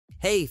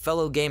Hey,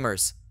 fellow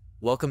gamers!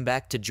 Welcome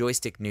back to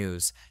Joystick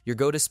News, your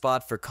go-to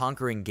spot for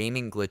conquering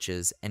gaming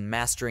glitches and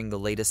mastering the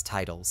latest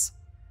titles.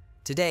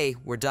 Today,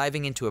 we're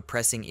diving into a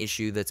pressing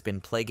issue that's been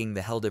plaguing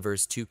the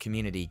Helldivers 2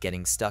 community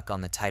getting stuck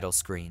on the title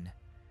screen.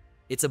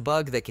 It's a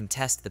bug that can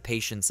test the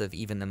patience of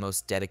even the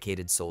most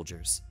dedicated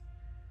soldiers.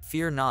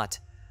 Fear not,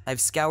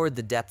 I've scoured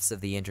the depths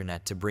of the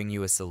internet to bring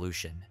you a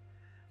solution.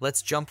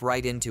 Let's jump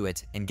right into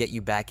it and get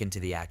you back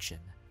into the action.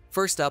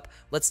 First up,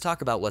 let's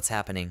talk about what's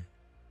happening.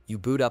 You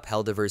boot up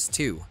Helldivers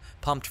 2,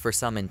 pumped for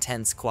some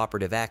intense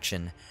cooperative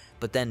action,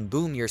 but then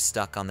boom, you're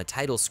stuck on the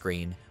title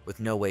screen with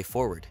no way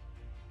forward.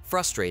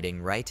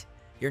 Frustrating, right?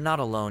 You're not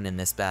alone in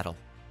this battle.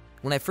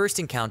 When I first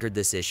encountered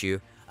this issue,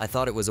 I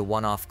thought it was a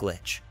one-off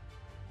glitch.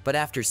 But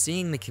after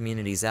seeing the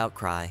community's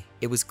outcry,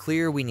 it was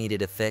clear we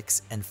needed a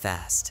fix, and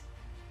fast.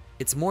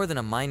 It's more than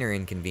a minor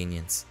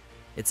inconvenience.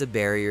 It's a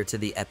barrier to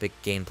the epic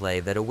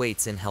gameplay that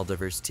awaits in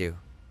Helldivers 2.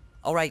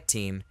 Alright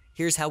team,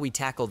 here's how we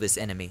tackle this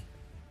enemy.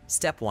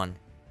 Step 1.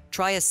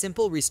 Try a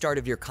simple restart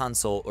of your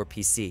console or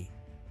PC.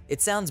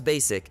 It sounds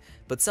basic,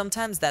 but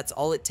sometimes that's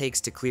all it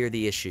takes to clear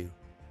the issue.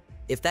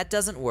 If that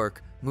doesn't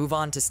work, move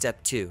on to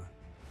step 2.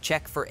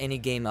 Check for any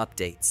game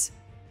updates.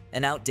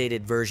 An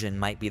outdated version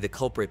might be the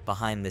culprit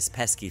behind this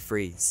pesky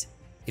freeze.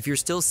 If you're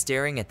still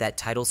staring at that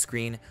title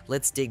screen,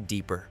 let's dig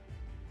deeper.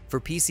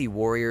 For PC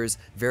warriors,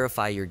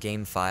 verify your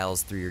game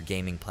files through your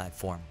gaming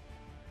platform.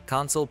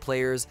 Console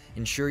players,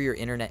 ensure your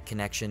internet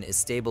connection is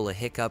stable. A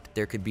hiccup,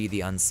 there could be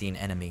the unseen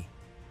enemy.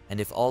 And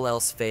if all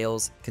else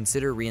fails,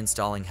 consider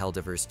reinstalling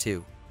Helldivers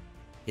 2.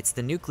 It's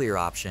the nuclear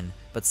option,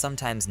 but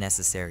sometimes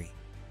necessary.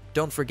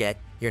 Don't forget,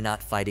 you're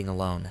not fighting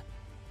alone.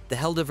 The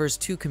Helldivers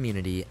 2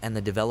 community and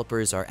the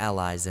developers are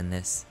allies in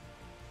this.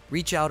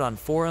 Reach out on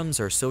forums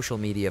or social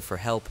media for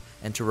help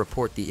and to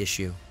report the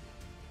issue.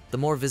 The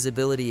more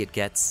visibility it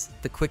gets,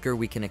 the quicker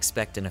we can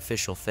expect an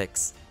official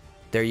fix.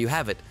 There you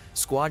have it,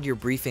 squad, your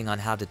briefing on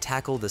how to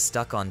tackle the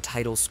stuck on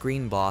title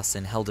screen boss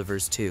in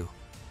Helldivers 2.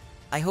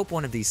 I hope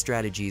one of these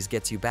strategies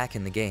gets you back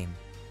in the game.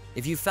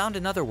 If you found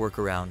another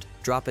workaround,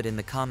 drop it in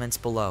the comments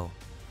below.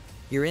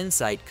 Your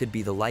insight could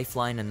be the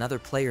lifeline another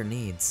player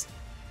needs.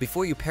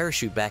 Before you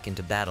parachute back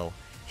into battle,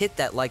 hit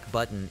that like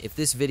button if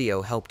this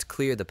video helped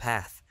clear the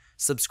path.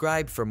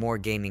 Subscribe for more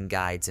gaming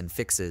guides and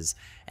fixes,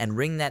 and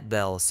ring that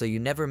bell so you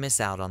never miss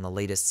out on the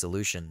latest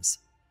solutions.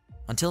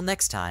 Until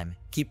next time,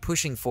 keep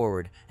pushing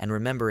forward, and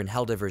remember, in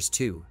Helldivers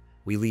 2,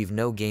 we leave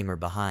no gamer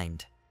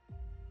behind.